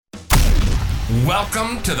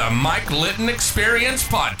Welcome to the Mike Litton Experience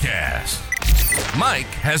Podcast. Mike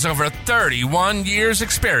has over 31 years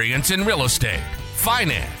experience in real estate,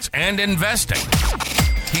 finance, and investing.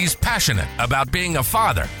 He's passionate about being a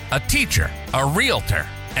father, a teacher, a realtor,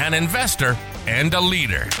 an investor, and a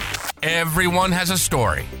leader. Everyone has a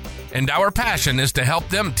story, and our passion is to help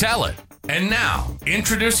them tell it. And now,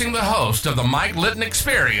 introducing the host of the Mike Litton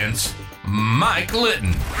Experience, Mike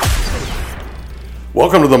Litton.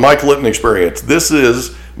 Welcome to the Mike Litton Experience. This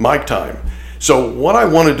is Mike time. So what I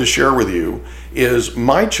wanted to share with you is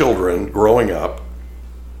my children growing up,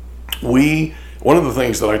 one of the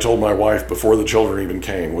things that I told my wife before the children even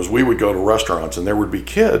came was we would go to restaurants and there would be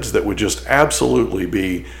kids that would just absolutely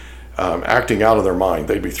be acting out of their mind.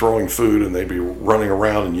 They'd be throwing food and they'd be running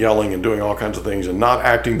around and yelling and doing all kinds of things and not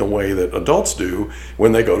acting the way that adults do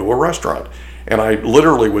when they go to a restaurant. And I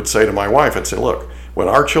literally would say to my wife, I'd say, look, when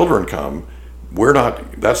our children come,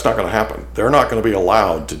 that's not going to happen. They're not going to be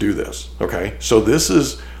allowed to do this. Okay. So this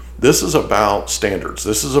is about standards.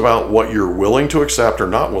 This is about what you're willing to accept or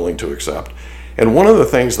not willing to accept. And one of the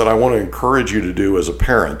things that I want to encourage you to do as a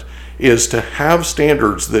parent is to have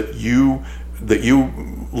standards that you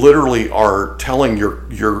literally are telling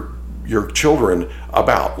your children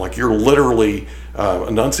about. Like you're literally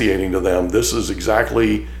enunciating to them, this is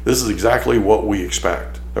exactly what we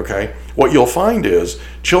expect. Okay. What you'll find is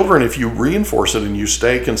children, if you reinforce it and you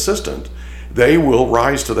stay consistent, they will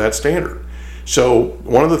rise to that standard. So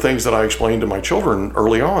one of the things that I explained to my children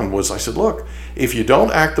early on was I said, look, if you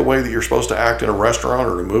don't act the way that you're supposed to act in a restaurant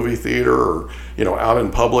or a movie theater or, out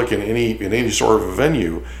in public in any sort of a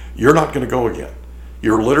venue, you're not going to go again.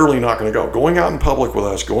 You're literally not going to go. Going out in public with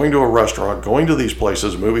us, going to a restaurant, going to these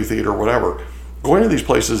places, movie theater, whatever, going to these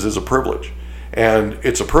places is a privilege. And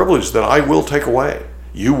it's a privilege that I will take away.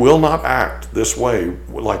 You will not act this way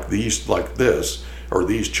like this, or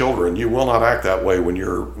these children. You will not act that way when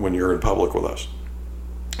you're in public with us.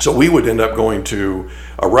 So we would end up going to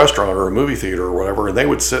a restaurant or a movie theater or whatever, and they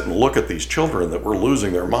would sit and look at these children that were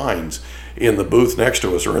losing their minds in the booth next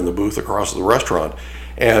to us or in the booth across the restaurant.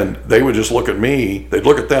 And they would just look at me, they'd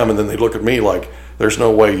look at them, and then they'd look at me like, there's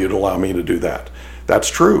no way you'd allow me to do that. That's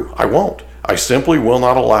true. I won't. I simply will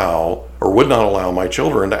not allow or would not allow my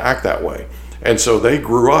children to act that way. And so they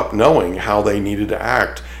grew up knowing how they needed to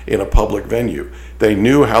act in a public venue. They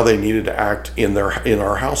knew how they needed to act in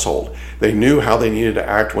our household. They knew how they needed to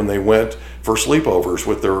act when they went for sleepovers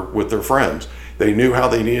with their friends. They knew how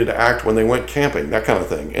they needed to act when they went camping, that kind of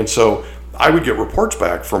thing. And so I would get reports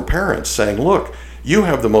back from parents saying, look, you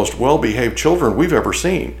have the most well-behaved children we've ever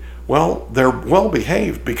seen. Well, they're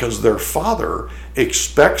well-behaved because their father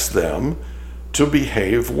expects them to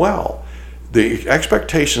behave well. The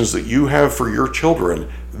expectations that you have for your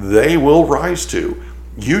children, they will rise to.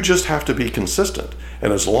 You just have to be consistent.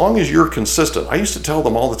 And as long as you're consistent, I used to tell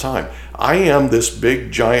them all the time, I am this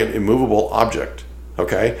big, giant, immovable object.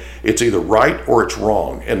 Okay? It's either right or it's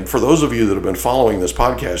wrong. And for those of you that have been following this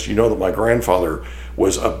podcast, you know that my grandfather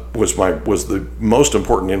was the most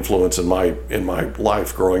important influence in my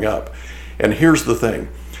life growing up. And here's the thing.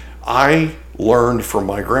 I learned from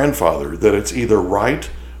my grandfather that it's either right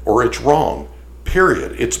or it's wrong,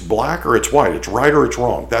 period. It's black or it's white. It's right or it's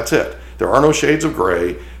wrong. That's it. There are no shades of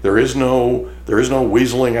gray. There is no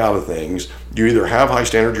weaseling out of things. You either have high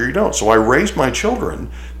standards or you don't. So I raised my children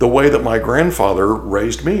the way that my grandfather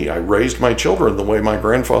raised me. I raised my children the way my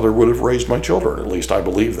grandfather would have raised my children. At least I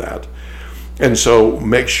believe that. And so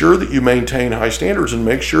make sure that you maintain high standards and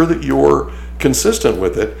make sure that you're consistent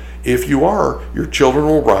with it. If you are, your children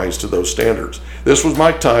will rise to those standards. This was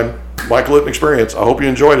Mike time, Mike Litton Experience. I hope you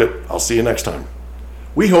enjoyed it. I'll see you next time.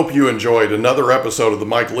 We hope you enjoyed another episode of the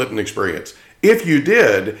Mike Litton Experience. If you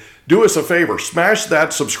did, do us a favor, smash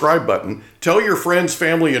that subscribe button, tell your friends,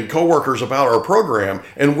 family, and coworkers about our program,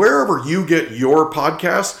 and wherever you get your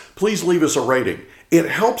podcasts, please leave us a rating. It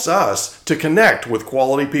helps us to connect with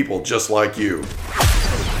quality people just like you.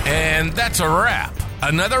 And that's a wrap.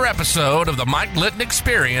 Another episode of the Mike Litton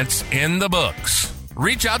Experience in the books.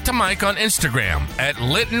 Reach out to Mike on Instagram at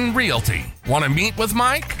Litton Realty. Want to meet with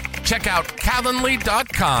Mike? Check out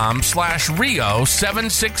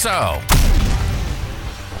Calendly.com/Rio760.